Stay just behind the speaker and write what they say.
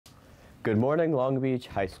Good morning, Long Beach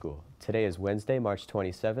High School. Today is Wednesday, March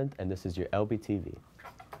 27th, and this is your Lbtv.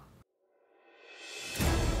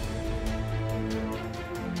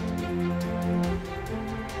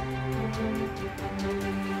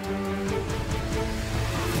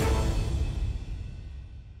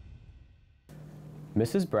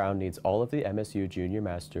 Mrs. Brown needs all of the MSU Junior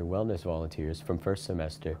Master Wellness volunteers from first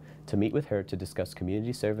semester to meet with her to discuss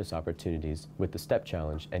community service opportunities with the STEP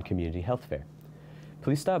Challenge and Community Health Fair.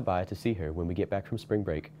 Please stop by to see her when we get back from spring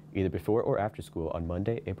break, either before or after school on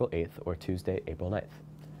Monday, April 8th or Tuesday, April 9th.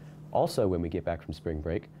 Also, when we get back from spring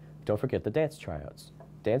break, don't forget the dance tryouts.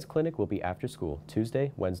 Dance clinic will be after school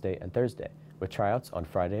Tuesday, Wednesday, and Thursday, with tryouts on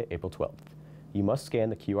Friday, April 12th. You must scan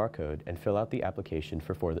the QR code and fill out the application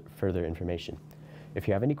for further information. If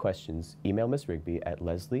you have any questions, email Ms. Rigby at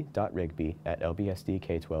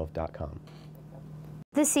leslie.rigby@lbsdk12.com.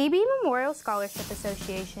 The CB Memorial Scholarship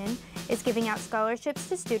Association is giving out scholarships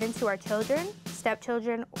to students who are children,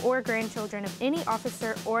 stepchildren, or grandchildren of any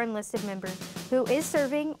officer or enlisted member who is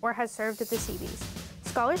serving or has served at the CBs.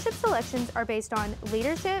 Scholarship selections are based on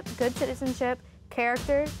leadership, good citizenship,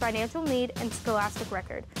 character, financial need, and scholastic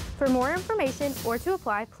record. For more information or to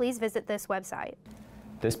apply, please visit this website.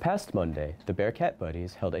 This past Monday, the Bearcat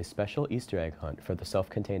Buddies held a special Easter egg hunt for the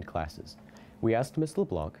self-contained classes. We asked Ms.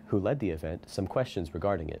 LeBlanc, who led the event, some questions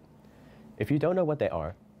regarding it. If you don't know what they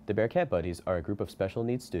are, the Bearcat Buddies are a group of special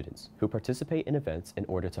needs students who participate in events in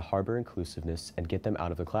order to harbor inclusiveness and get them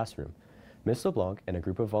out of the classroom. Ms. LeBlanc and a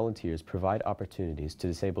group of volunteers provide opportunities to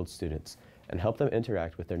disabled students and help them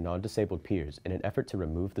interact with their non-disabled peers in an effort to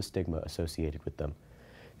remove the stigma associated with them.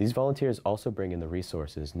 These volunteers also bring in the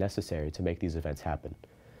resources necessary to make these events happen.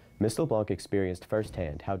 Ms. LeBlanc experienced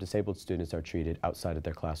firsthand how disabled students are treated outside of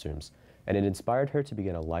their classrooms, and it inspired her to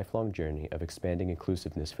begin a lifelong journey of expanding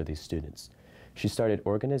inclusiveness for these students. She started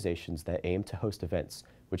organizations that aim to host events,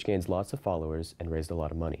 which gains lots of followers and raised a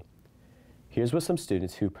lot of money. Here's what some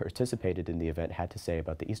students who participated in the event had to say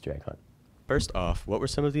about the Easter egg hunt. First off, what were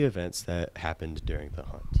some of the events that happened during the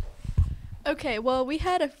hunt? Okay, well, we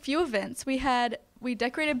had a few events. We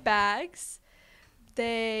decorated bags.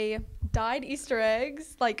 They dyed Easter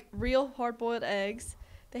eggs, like real hard-boiled eggs.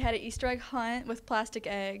 They had an Easter egg hunt with plastic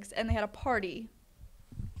eggs, and they had a party.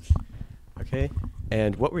 Okay,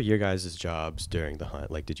 and what were your guys' jobs during the hunt?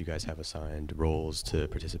 Like, did you guys have assigned roles to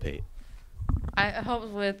participate? I helped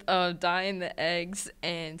with dyeing the eggs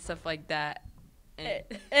and stuff like that.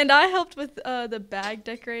 And I helped with the bag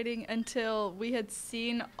decorating until we had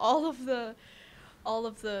seen all of the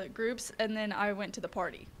groups, and then I went to the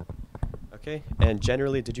party. Okay, and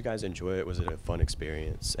generally, did you guys enjoy it? Was it a fun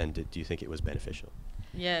experience, and do you think it was beneficial?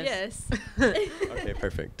 Yes. Okay,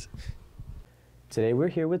 perfect. Today we're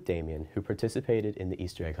here with Damien, who participated in the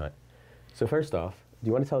Easter egg hunt. So first off, do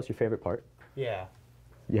you want to tell us your favorite part? Yeah.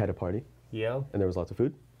 You had a party? Yeah. And there was lots of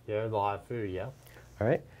food? Yeah, there's a lot of food, yeah. All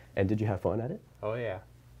right, and did you have fun at it? Oh, yeah.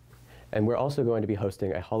 And we're also going to be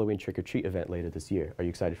hosting a Halloween trick-or-treat event later this year. Are you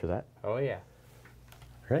excited for that? Oh, yeah.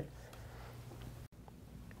 All right.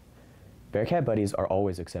 Bearcat Buddies are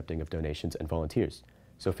always accepting of donations and volunteers,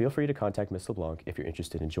 so feel free to contact Ms. LeBlanc if you're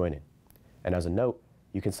interested in joining. And as a note,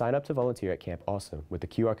 you can sign up to volunteer at Camp Awesome with the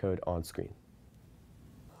QR code on screen.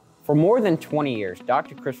 For more than 20 years,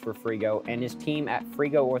 Dr. Christopher Frigo and his team at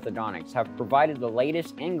Frigo Orthodontics have provided the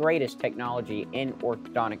latest and greatest technology in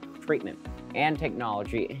orthodontic treatment and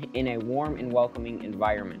technology in a warm and welcoming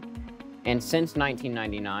environment. And since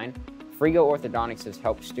 1999, Frigo Orthodontics has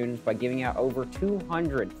helped students by giving out over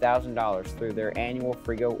 $200,000 through their annual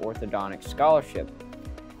Frigo Orthodontics Scholarship.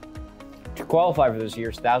 To qualify for this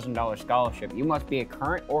year's $1,000 scholarship, you must be a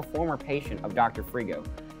current or former patient of Dr. Frigo,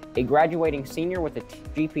 a graduating senior with a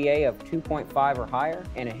GPA of 2.5 or higher,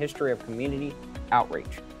 and a history of community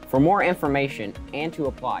outreach. For more information and to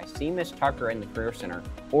apply, see Ms. Tucker in the Career Center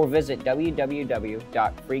or visit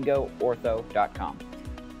www.frigoortho.com.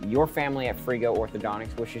 Your family at Frigo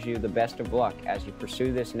Orthodontics wishes you the best of luck as you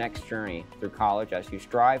pursue this next journey through college, as you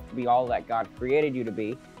strive to be all that God created you to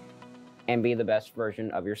be and be the best version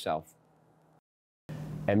of yourself.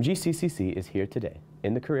 MGCCC is here today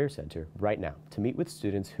in the Career Center right now to meet with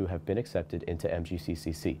students who have been accepted into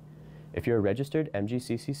MGCCC. If you're a registered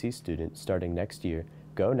MGCCC student starting next year,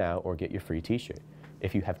 go now or get your free t-shirt.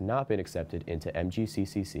 If you have not been accepted into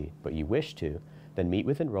MGCCC but you wish to, then meet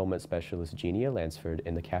with Enrollment Specialist Jeannia Lansford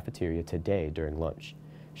in the cafeteria today during lunch.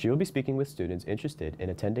 She will be speaking with students interested in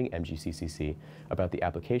attending MGCCC about the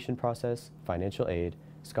application process, financial aid,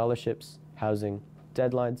 scholarships, housing,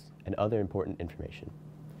 deadlines, and other important information.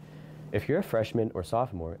 If you're a freshman or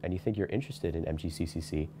sophomore and you think you're interested in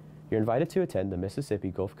MGCCC, you're invited to attend the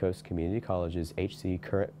Mississippi Gulf Coast Community College's HC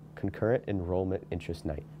Current concurrent enrollment interest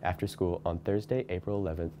night after school on Thursday, April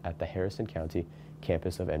 11th at the Harrison County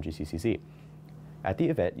campus of MGCCC. At the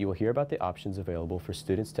event, you will hear about the options available for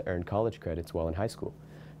students to earn college credits while in high school.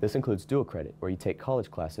 This includes dual credit, where you take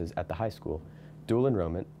college classes at the high school, dual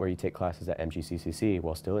enrollment, where you take classes at MGCCC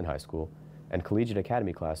while still in high school, and collegiate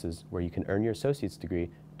academy classes, where you can earn your associate's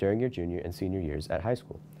degree during your junior and senior years at high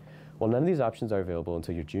school. While none of these options are available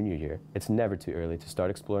until your junior year, it's never too early to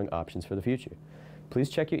start exploring options for the future. Please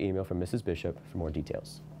check your email from Mrs. Bishop for more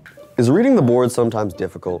details. Is reading the board sometimes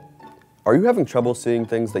difficult? Are you having trouble seeing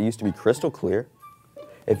things that used to be crystal clear?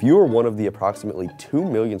 If you are one of the approximately 2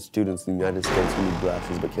 million students in the United States who need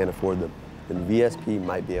glasses but can't afford them, then VSP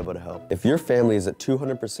might be able to help. If your family is at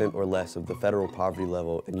 200% or less of the federal poverty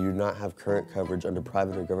level and you do not have current coverage under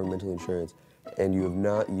private or governmental insurance, and you have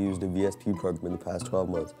not used a VSP program in the past 12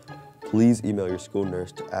 months, please email your school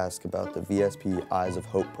nurse to ask about the VSP Eyes of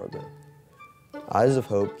Hope program. Eyes of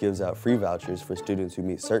Hope gives out free vouchers for students who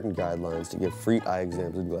meet certain guidelines to get free eye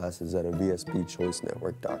exams and glasses at a VSP Choice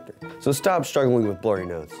Network doctor. So stop struggling with blurry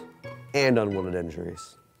notes and unwanted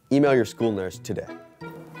injuries. Email your school nurse today.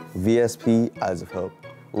 VSP Eyes of Hope.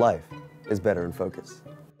 Life is better in focus.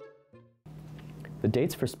 The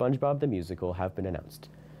dates for SpongeBob the Musical have been announced.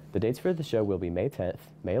 The dates for the show will be May 10th,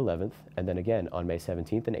 May 11th, and then again on May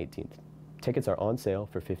 17th and 18th. Tickets are on sale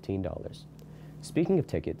for $15. Speaking of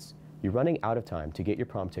tickets, you're running out of time to get your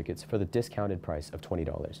prom tickets for the discounted price of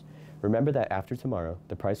 $20. Remember that after tomorrow,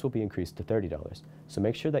 the price will be increased to $30, so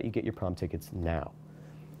make sure that you get your prom tickets now.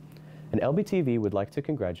 And Lbtv would like to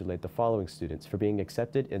congratulate the following students for being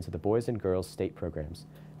accepted into the Boys and Girls State programs: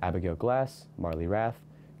 Abigail Glass, Marley Rath,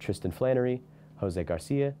 Tristan Flannery, Jose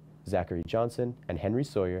Garcia, Zachary Johnson, and Henry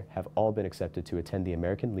Sawyer have all been accepted to attend the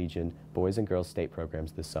American Legion Boys and Girls State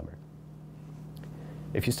programs this summer.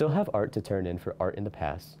 If you still have art to turn in for Art in the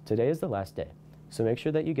Past, today is the last day, so make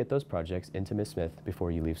sure that you get those projects into Ms. Smith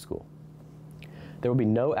before you leave school. There will be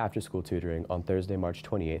no after-school tutoring on Thursday, March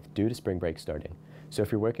 28th due to spring break starting, so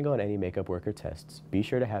if you're working on any makeup work or tests, be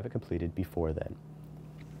sure to have it completed before then.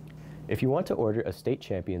 If you want to order a state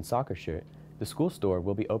champion soccer shirt, the school store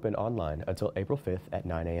will be open online until April 5th at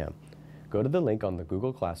 9 a.m. Go to the link on the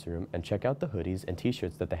Google Classroom and check out the hoodies and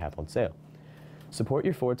t-shirts that they have on sale. Support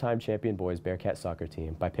your 4-time champion boys Bearcat soccer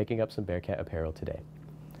team by picking up some Bearcat apparel today.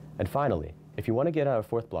 And finally, if you want to get out of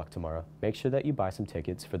 4th block tomorrow, make sure that you buy some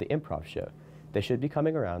tickets for the improv show. They should be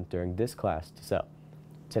coming around during this class to sell.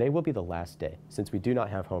 Today will be the last day, since we do not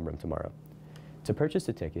have homeroom tomorrow. To purchase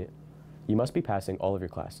a ticket, you must be passing all of your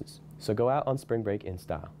classes, so go out on spring break in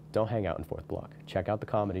style. Don't hang out in 4th block. Check out the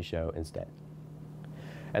comedy show instead.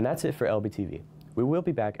 And that's it for Lbtv. We will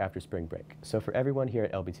be back after spring break, so for everyone here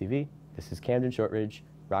at Lbtv, this is Camden Shortridge,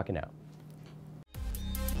 rocking out.